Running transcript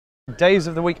Days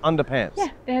of the week underpants? Yeah,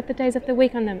 they had the days of the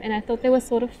week on them, and I thought they were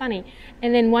sort of funny.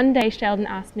 And then one day Sheldon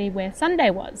asked me where Sunday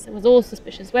was. It was all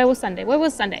suspicious. Where was Sunday? Where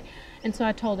was Sunday? And so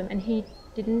I told him, and he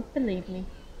didn't believe me.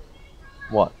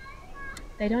 What?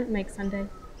 They don't make Sunday.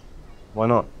 Why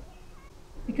not?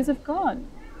 Because of God.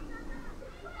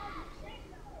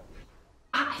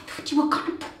 I thought you were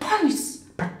going to propose.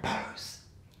 Propose?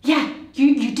 Yeah,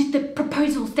 you did the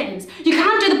proposal stands. You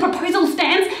can't do the proposal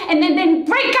stands and then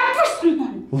break up for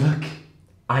someone. Look,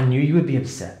 I knew you would be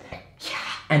upset. Yeah.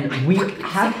 And we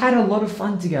have had a lot of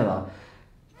fun together.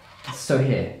 So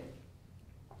here.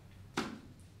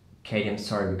 Katie, I'm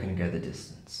sorry we couldn't go the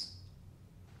distance.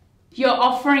 You're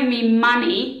offering me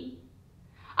money.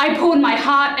 I poured my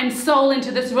heart and soul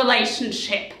into this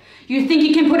relationship. You think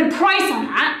you can put a price on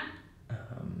that?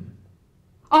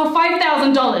 Oh,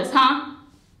 $5,000, huh?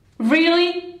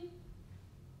 Really?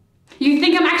 You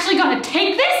think I'm actually going to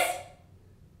take this?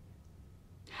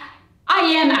 I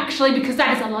am actually, because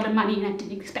that is a lot of money and I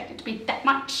didn't expect it to be that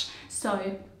much.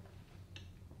 So,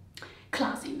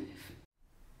 classy move.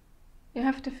 You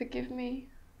have to forgive me.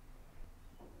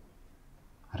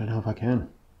 I don't know if I can.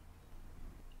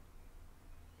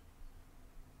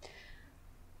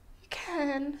 You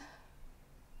can.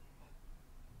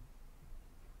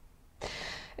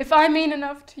 If I mean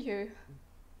enough to you,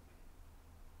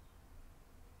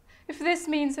 if this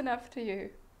means enough to you,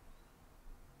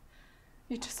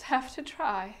 you just have to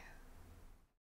try.